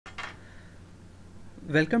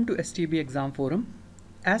Welcome to STB Exam Forum.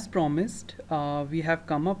 As promised, we have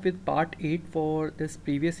come up with part 8 for this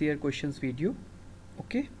previous year questions video.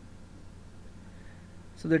 Okay.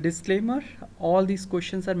 So the disclaimer, all these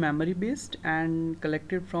questions are memory based and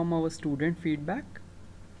collected from our student feedback.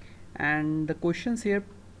 And the questions here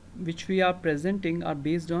which we are presenting are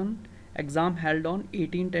based on exam held on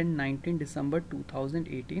 18th and 19th December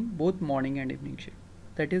 2018, both morning and evening shift.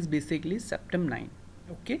 That is basically Septem 9.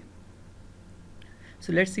 Okay.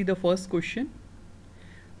 So let's see the first question.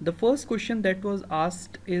 The first question that was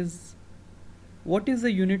asked is, what is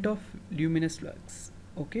the unit of luminous flux?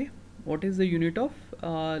 Okay, what is the unit of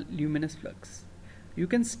luminous flux? You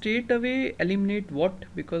can straight away eliminate what,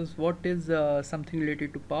 because what is something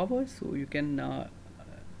related to power, so you can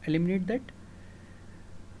eliminate that.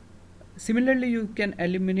 Similarly, you can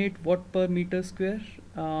eliminate watt per meter square.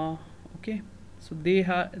 Okay, so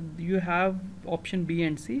you have option B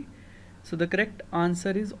and C. So the correct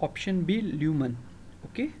answer is option B, lumen.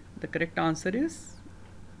 Okay, the correct answer is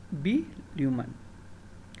B, lumen.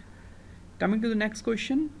 Coming to the next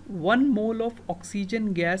question, 1 mole of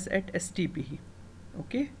oxygen gas at STP,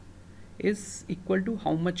 okay, is equal to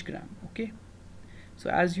how much gram? Okay,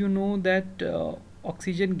 so as you know that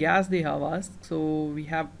oxygen gas they have asked, so we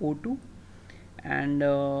have O2 and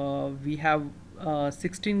we have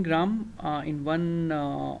 16 gram in one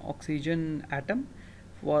oxygen atom.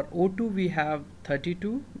 For O2 we have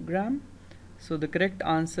 32 gram, so the correct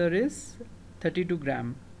answer is 32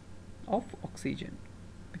 gram of oxygen,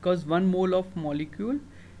 because 1 mole of molecule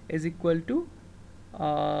is equal to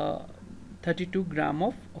 32 gram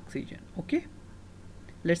of oxygen. Okay,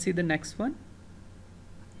 let's see the next one.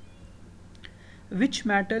 Which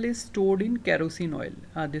metal is stored in kerosene oil?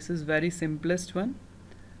 This is very simplest one,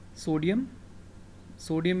 sodium.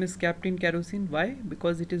 Sodium is kept in kerosene. Why?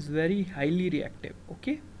 Because it is very highly reactive.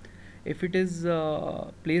 Okay, if it is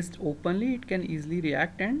placed openly, it can easily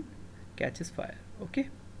react and catches fire. Okay,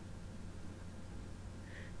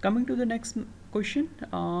 coming to the next question,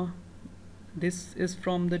 this is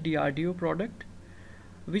from the DRDO product.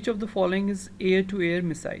 Which of the following is air to air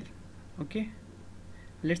missile? Okay,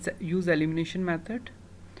 let's use elimination method.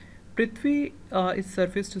 Prithvi is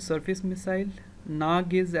surface to surface missile.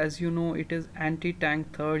 Nag is, as you know, it is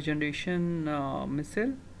anti-tank third generation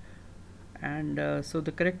missile, and so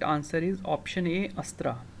the correct answer is option A,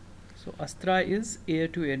 Astra. So Astra is air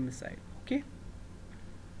to air missile. Okay,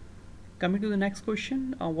 coming to the next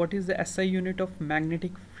question, what is the SI unit of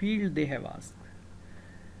magnetic field they have asked?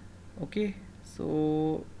 Okay,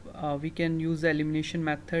 so we can use the elimination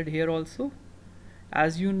method here also.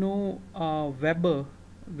 As you know, Weber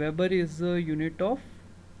is the unit of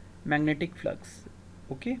magnetic flux.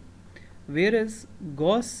 Okay, whereas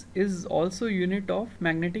Gauss is also unit of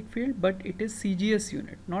magnetic field, but it is CGS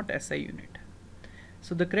unit, not SI unit.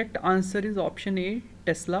 So the correct answer is option A,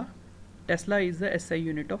 Tesla. Tesla is the SI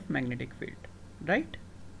unit of magnetic field, right?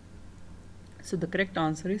 So the correct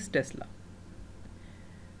answer is Tesla.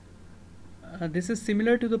 This is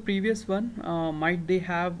similar to the previous one. Might they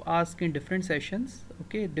have asked in different sessions,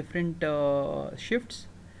 okay, different shifts.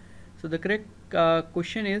 So the correct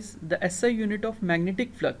question is the SI unit of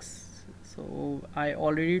magnetic flux. So I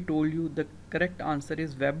already told you the correct answer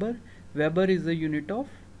is Weber. Weber is the unit of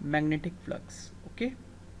magnetic flux. Okay,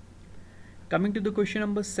 coming to the question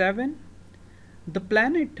number 7, the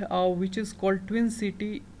planet which is called twin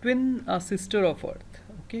sister of Earth.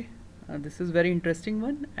 Okay, this is very interesting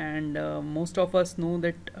one, and most of us know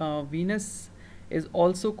that Venus is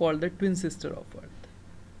also called the twin sister of Earth.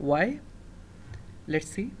 Why? Let's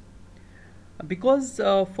see. Because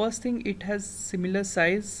first thing, it has similar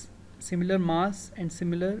size, similar mass and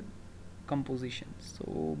similar composition.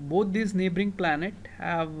 So both these neighboring planet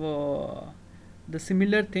have the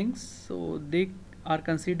similar things, so they are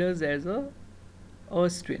considered as a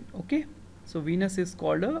Earth twin. Okay, so Venus is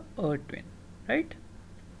called a Earth twin, right?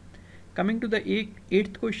 Coming to the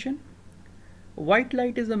 8th question, white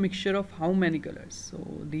light is a mixture of how many colors? So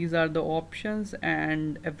these are the options,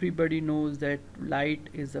 and everybody knows that light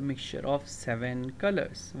is a mixture of 7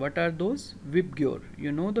 colors. What are those? Vibgyor.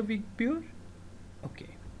 You know the Vibgyor?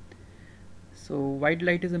 Okay. So white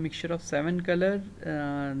light is a mixture of 7 colors.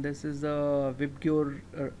 This is the Vibgyor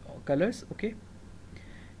colors. Okay.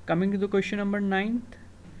 Coming to the question number 9th.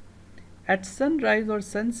 At sunrise or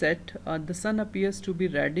sunset, the sun appears to be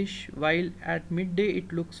reddish, while at midday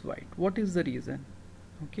it looks white. What is the reason?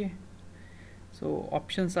 Okay, so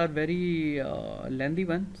options are very lengthy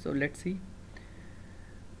one. So let's see.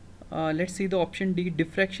 Let's see the option D.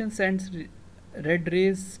 Diffraction sends red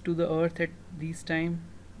rays to the earth at this time.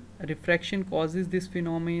 Refraction causes this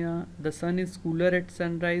phenomena. The sun is cooler at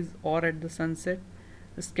sunrise or at the sunset.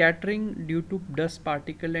 scattering due to dust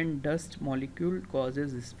particle and dust molecule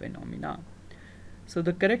causes this phenomena. So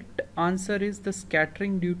the correct answer is the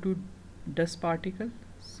scattering due to dust particle.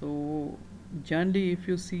 So generally if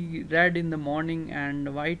you see red in the morning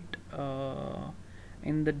and white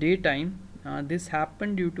in the daytime, this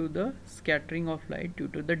happened due to the scattering of light due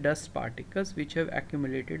to the dust particles which have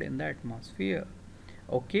accumulated in the atmosphere.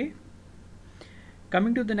 Okay,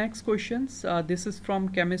 coming to the next questions, this is from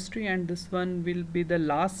chemistry and this one will be the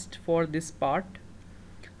last for this part.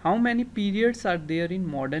 How many periods are there in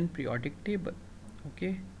modern periodic table?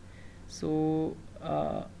 Okay, so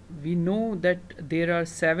we know that there are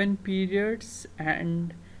 7 periods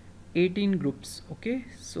and 18 groups. Okay,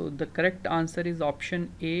 so the correct answer is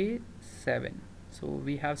option A, 7. So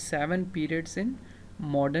we have 7 periods in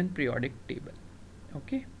modern periodic table.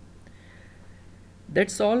 Okay,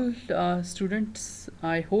 that's all students.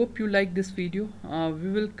 I hope you like this video.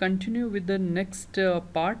 We will continue with the next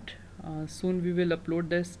part. Soon we will upload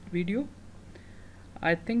this video.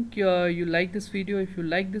 I think you like this video. If you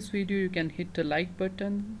like this video, you can hit the like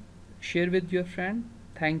button, share with your friend.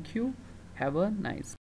 Thank you. Have a nice